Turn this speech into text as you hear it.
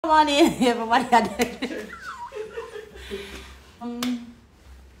Come on in, everybody.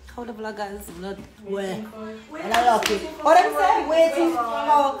 How the vloggers not where? And I love it. What I'm saying,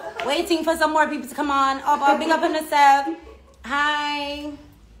 waiting for some more people to come on. Oh, big up on yourself. Hi.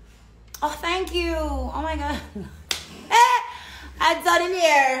 Oh, thank you. Oh my God. I'm done in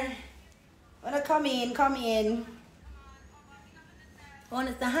here. Wanna come in? Come in.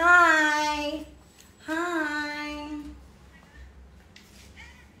 Wanna say hi? Hi.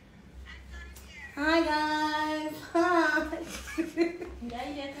 Hi guys. Hi.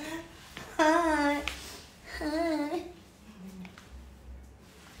 Hi. Hi.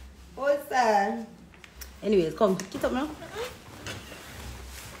 What's that? Anyways, come, get up now.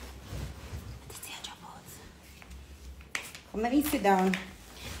 Come, let me sit down.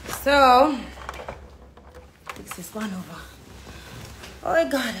 So, fix this one over. Oh my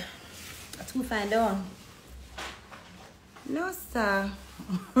God. That's who find on. No, sir.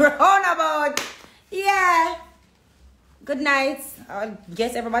 Roundabout. Yeah. Good night. I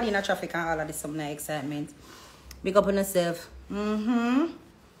guess everybody in the traffic and all of this some nice excitement. Big up on yourself. Watch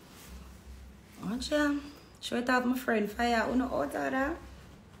ya. Show it off my friend. Fire. Uno out of that.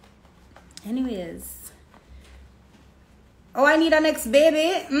 Anyways. Oh, I need a next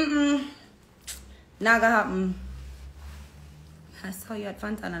baby. Not gonna happen. I saw you at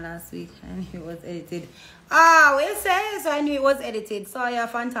Fontana last week and it was edited. Ah, well say so I knew it was edited. Saw you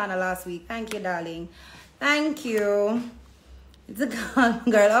at Fontana last week. Thank you, darling. Thank you. It's a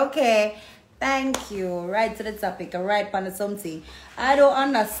girl. Okay. Thank you. Right to the topic. Right on the something. I don't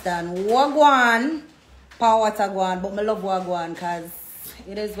understand. Wagwan. Power to Wagwan. But I love Wagwan because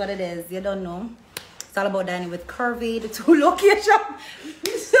it is what it is. You don't know. It's all about dining with Curvy. The two locations.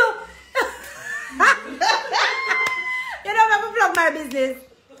 So... You know, I'm going to plug my business.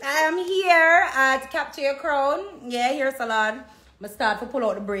 I am here at Capture Your Crown. Yeah, hair salon. I start to pull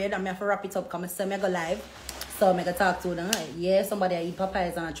out the braid and I have to wrap it up because I go live. So I'm going to talk to them. Yeah, somebody I eat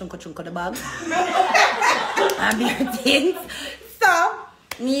papayas and a chunk of the bag. And beer things. So,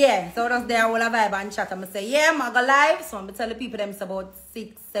 yeah. So that's there. I will have vibe and chat. I'm going to say, yeah, I'm going to go live. So I'm going to tell the people them it's about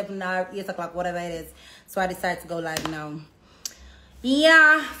 6, 7 or 8 o'clock, whatever it is. So I decided to go live now.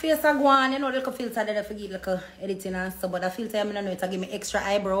 Yeah, face a go on, you know, little filter that I forget like editing and stuff, but the filter I know it give me extra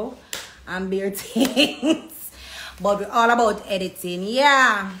eyebrow and beard things. But we're all about editing,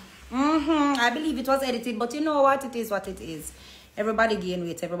 yeah. I believe it was edited, but you know what? It is what it is. Everybody gain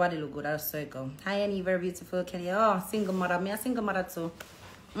weight, everybody look good. That's so it go. Hi, Yanique, very beautiful. Can you? Oh, single mother. Me a single mother too.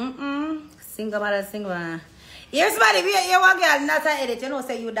 Single mother, single mother. Here's somebody, you one girl, not an edit. You know,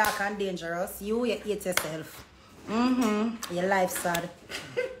 say you dark and dangerous. You hate yourself. Your life's sad.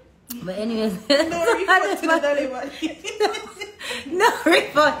 But anyways, no refund. No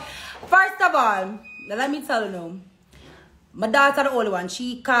refund. First of all, let me tell you now. My daughter, the only one,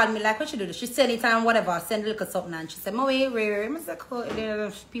 she called me like, what she do? She send it and whatever, send a little something and she said, Mommy, I said,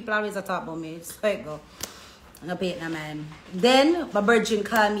 oh, people always talk about me. So I go. I pay it now, man. Then my virgin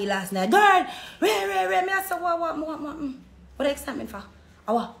called me last night. Girl, me I said, what excitement for?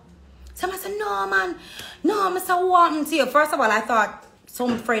 What? So I said, no, man. No, I said, what happened to you? First of all, I thought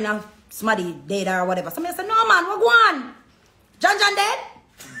some friend of somebody dead or whatever. So I said, no, man, what going? John dead?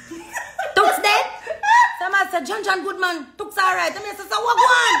 Tooks dead? So I said, John good man. Tooks all right. So I said, so what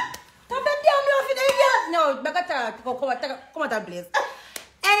going? Come damn no, I got to come out that place.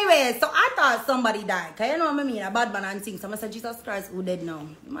 Anyway, so I thought somebody died. Because you know what I mean? A bad man and things. So I said, Jesus Christ, who dead now?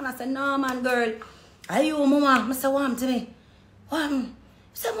 Man, I said, no, man, girl. Are you, mama? I said, what happened to me? What happened?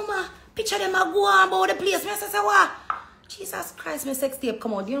 I said, mama, picture them a go on about the place. I said, what? Jesus Christ, my sex tape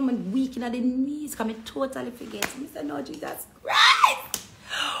come out. You know, I'm weak in the knees. Because I totally forget. I said, no, Jesus Christ.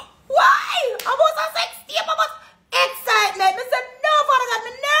 Why? About a sex tape, about excitement. I said, no, Father God,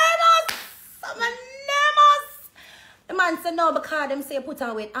 I'm nervous. I'm nervous. The man said, no, because them say put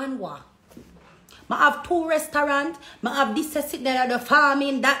on weight and what? I have 2 restaurants. I have this sit there at the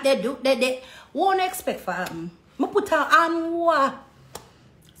farming, that they do, they won't expect for them. I put on what?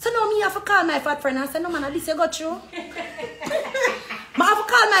 So now me have to call my fat friend and say, no man, at least you got through. I have to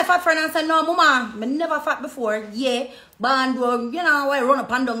call my fat friend and say, no mama, I never fat before. Yeah, but you know, I run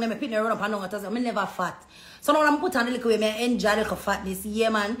up and down, I pick run up and down, I never fat. So now I'm put on a little way, I enjoy the fatness. Yeah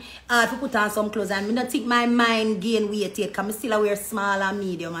man, I have to put on some clothes and I don't think my mind gain weight yet because I still wear small and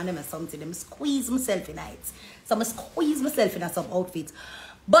medium and them something. I squeeze myself in it. So I squeeze myself in some outfits.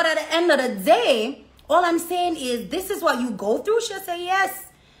 But at the end of the day, all I'm saying is, this is what you go through. She'll say, yes.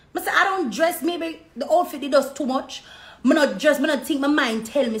 I say, I don't dress, maybe the outfit it does too much. I not dress, I not think my mind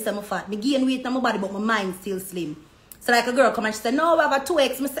tell me I'm fat. I gain weight on my body, but my mind still slim. So like a girl come and she said, no, I have a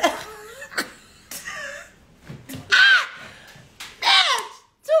 2X. I say,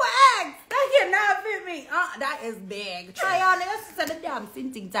 2 That is big. Try on this. Say the damn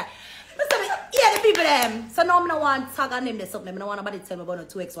thing time. Yeah, the people them. So now I don't want to tag on them. There's something. I don't want nobody to tell me about no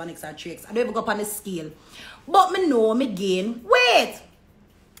 2x, 1x, or 3x. I don't even go up on the scale. But me know me gain. Wait.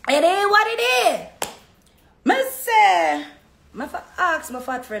 It is what it is. Me say, I ask my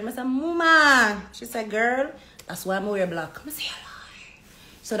fat friend, I say, Mama. She said, girl, that's why I wear black. I say,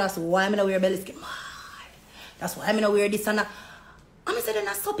 so that's why I wear belly skin. That's why I wear this and that. And I said, then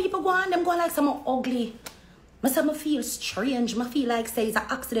I saw people go on, them go like some ugly. I said, I feel strange. I feel like say it's an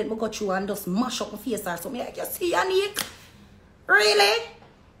accident I go through and just mash up my face or something. Like, you see, Yanique? Really?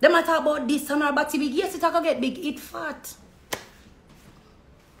 They might talk about this and our body big. Yes, it can get big, it fat.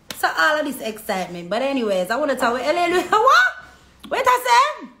 So all of this excitement. But anyways, I want to talk with Ellen. What? Wait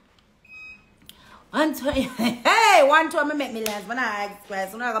I say? 120. Hey, 120 make me last. When I ask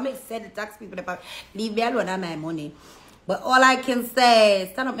questions, I'm not going to make sense to tax people about leave me alone on my money. But all I can say,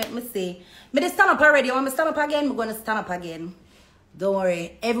 stand up, make me see. Me stand up already. You want me stand up again? I'm going to stand up again. Don't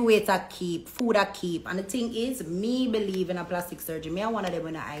worry. Every weight I keep, food I keep. And the thing is, me believe in a plastic surgery. Me, I one of them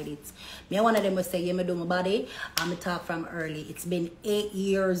when I hide it. Me, I one of them will say, yeah, me do my body. And me talk from early. It's been 8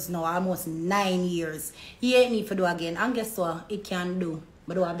 years now, almost 9 years. You ain't need to do again. And guess what? It can do.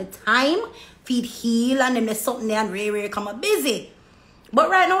 But do I have the time, feed heal, and then there's something there and rare come up busy. But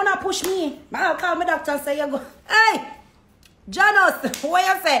right now, when I push me, I'll call my doctor and say, you go, hey, Janos, what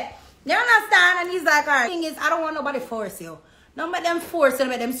you say? You understand? And he's like, all right. The thing is, I don't want nobody force you. Don't make them force you, don't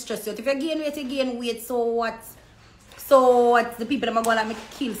make them stress you. If you gain weight, you gain weight, so what? So what? The people that are going to make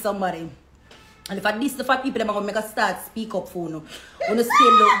kill somebody. And if I diss the fat people, they're going to make a start speak up for you. When you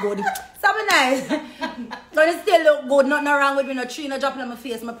still look good. Something nice. When you still look good, nothing wrong with me, no tree, no dropping on my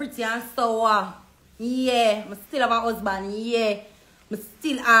face, I'm pretty and so yeah, I still have a husband, yeah. I'm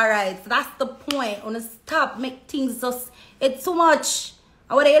still alright. So that's the point. When you stop, make things just, it's too much.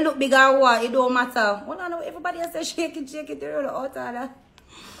 And whether you look big or what, it don't matter. Well, I know everybody else says shake it, you know, the out of that.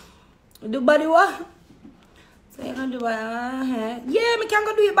 Do body what? So you can do it. Yeah, I can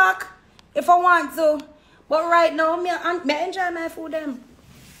go do it back if I want to. But right now, I enjoy my food them.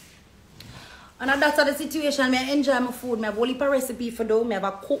 And that's the situation. I enjoy my food. I have a whole heap of recipe for them. I have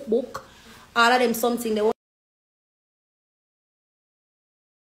a cookbook. All of them something they want.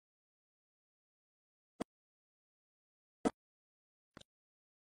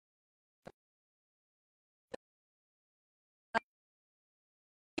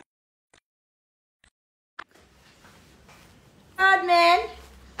 Hard man.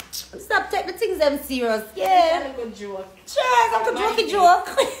 Stop taking the things them serious. Yeah. I'm a good joke. Cheers, I'm a joke.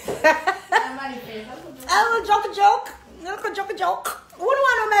 I'm a joke. I'm a joke. Who don't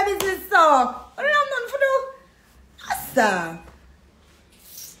want to know my business, so? I don't have nothing to do. Awesome.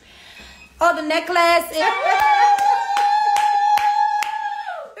 Oh, the necklace.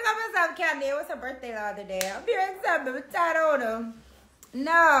 Look at myself, Candy. It was her birthday the other day. I'm very excited, but tired on her.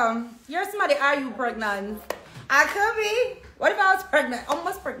 No. You're somebody, are you pregnant? I could be. What if I was pregnant?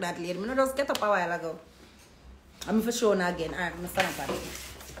 Almost pregnant, lady. I just get up a while ago. I'm for sure now again. Alright, I'm going to stand up again.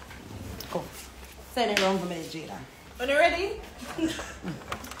 Go. Send it around for me, Jada. Are you ready?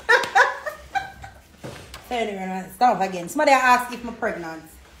 Send it around. Stand up again. Somebody asked if I'm pregnant.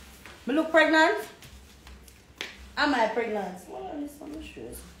 I look pregnant? Am I pregnant? What are these on the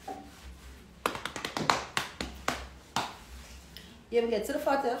shoes? Yeah, we get to the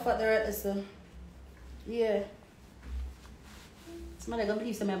fat there, listen. Yeah. Somebody gonna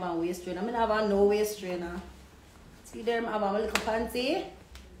believe some have a waist trainer. I mean, I have a no waist trainer. See there, I have a little panty.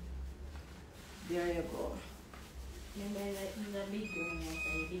 There you go.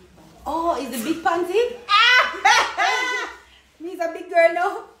 Oh, is the big panty? Me's a big girl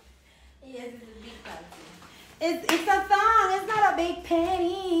now? Yes, it's a big panty. It's a thong. It's not a big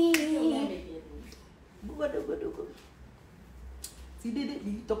panty. See, did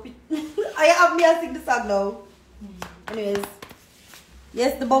it? Top it. I have me sing the song now. Anyways.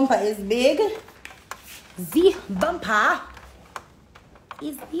 Yes, the bumper is big. The bumper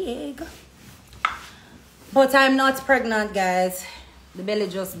is big. But I'm not pregnant, guys. The belly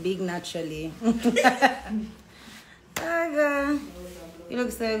just big naturally. Okay. You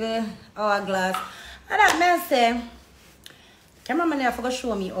look so good. Oh, a glass. And that man say, cameraman, I forgot to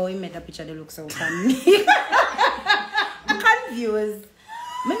show me how he made the picture. They look so funny. I'm confused.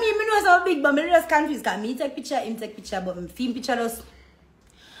 Me know so big, but me just confused. Cause me take picture, him take picture, but me film picture just.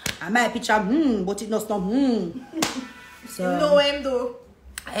 And my picture, but it does not, So. No, him do.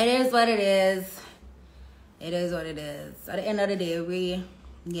 It is what it is. It is what it is. At the end of the day,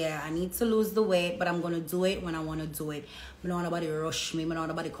 I need to lose the weight, but I'm going to do it when I want to do it. I don't want nobody rush me. I don't want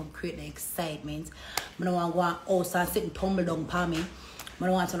nobody come create the excitement. I don't want to go out and sit and tumble down upon me. I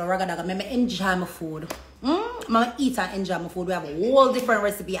don't want to raga daga. I enjoy my food. I eat and enjoy my food. We have a whole different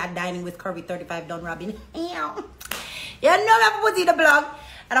recipe at Dining with Curvy 35 Don Robin. You know I have to put in the blog.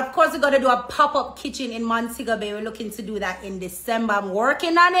 And of course, we're going to do a pop-up kitchen in Montego Bay. We're looking to do that in December. I'm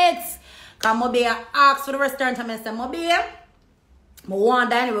working on it. Because Mobe asked for the restaurant and I said, Mobe, I want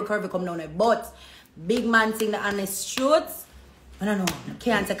Dining with Curvy come down there. But big man thing, the honest truth, I don't know. I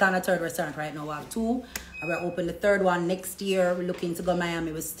can't take on a third restaurant right now. We have two. I will open the third one next year. We're looking to go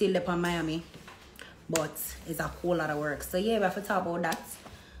Miami. We're still up on Miami. But it's a whole lot of work. So yeah, we have to talk about that.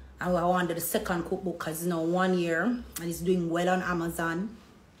 And I wanted the second cookbook because it's now 1 year. And it's doing well on Amazon.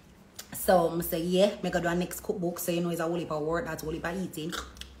 So I'm say, yeah, I'm going to do a next cookbook. So you know it's a whole heap of work. That's a whole heap of eating.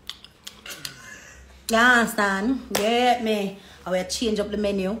 You understand? Get me? I will change up the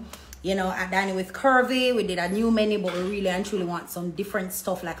menu. You know, at Dining with Curvy, we did a new menu, but we really and truly want some different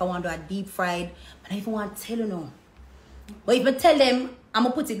stuff. Like I want to do a deep fried. But I even want to tell you no. But if I tell them, I'm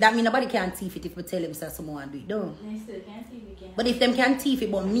going to put it, that means nobody can teeth it if I tell them so someone want to do it. No. They still can't see it. But if them can teeth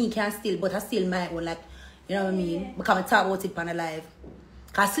it, but me can still, but I still might one, like, you know what I mean? Yeah. Because I talk about it on the live.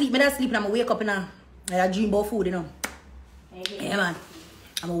 Because sleep, I sleep and I'm going to wake up and I dream about food, you know. Yeah, man.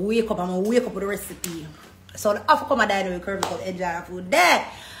 I'm going to wake up with the recipe. So the offer come a Dining with Curvy called enjoy food. There.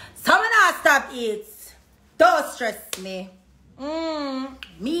 So I'm not stop it. Don't stress me.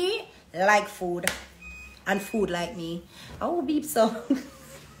 Me like food. And food like me. Oh, beep so.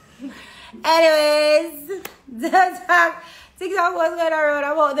 Anyways, TikTok was going around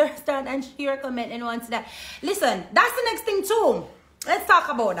about the restaurant and share, comment, and want to that. Listen, that's the next thing too. Let's talk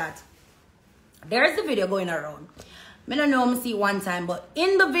about that. There's the video going around. I don't know, I see it one time, but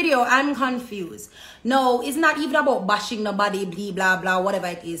in the video, I'm confused. No, it's not even about bashing nobody, blah, blah, whatever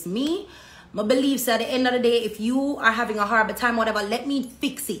it is. Me, my beliefs at the end of the day, if you are having a hard time, whatever, let me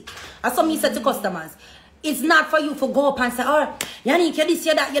fix it. That's what me said to customers. It's not for you to go up and say, oh, Yanique, you this,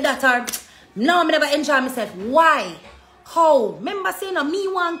 you that, or no, I never enjoy myself. Why? How? Remember saying me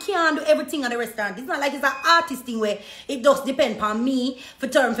one can't do everything at the restaurant. It's not like it's an artist thing where it does depend on me for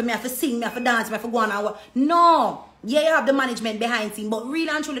turn for me, I have to sing, me, I have to dance, me, I have to go on and work. No. Yeah, you have the management behind scene, but really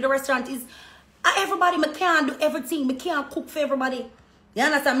and truly the restaurant is everybody. Me can't do everything. Me can't cook for everybody. You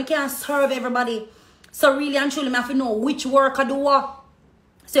understand? Me can't serve everybody. So really and truly, me have to know which work I do what.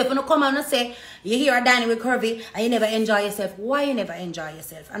 So if you don't come out and say, you're here at Dining with Curvy and you never enjoy yourself, why you never enjoy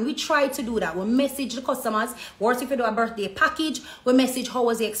yourself? And we try to do that. We message the customers. What if you do a birthday package? We message how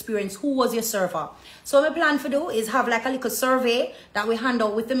was the experience, who was your server. So what we plan to do is have like a little survey that we hand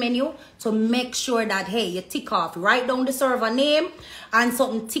out with the menu to make sure that, hey, you tick off, write down the server name and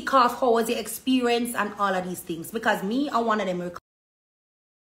something tick off how was the experience and all of these things. Because me, I one of them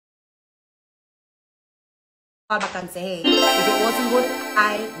back and say, hey, if it wasn't good,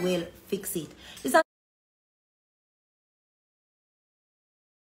 I will fix it. Is that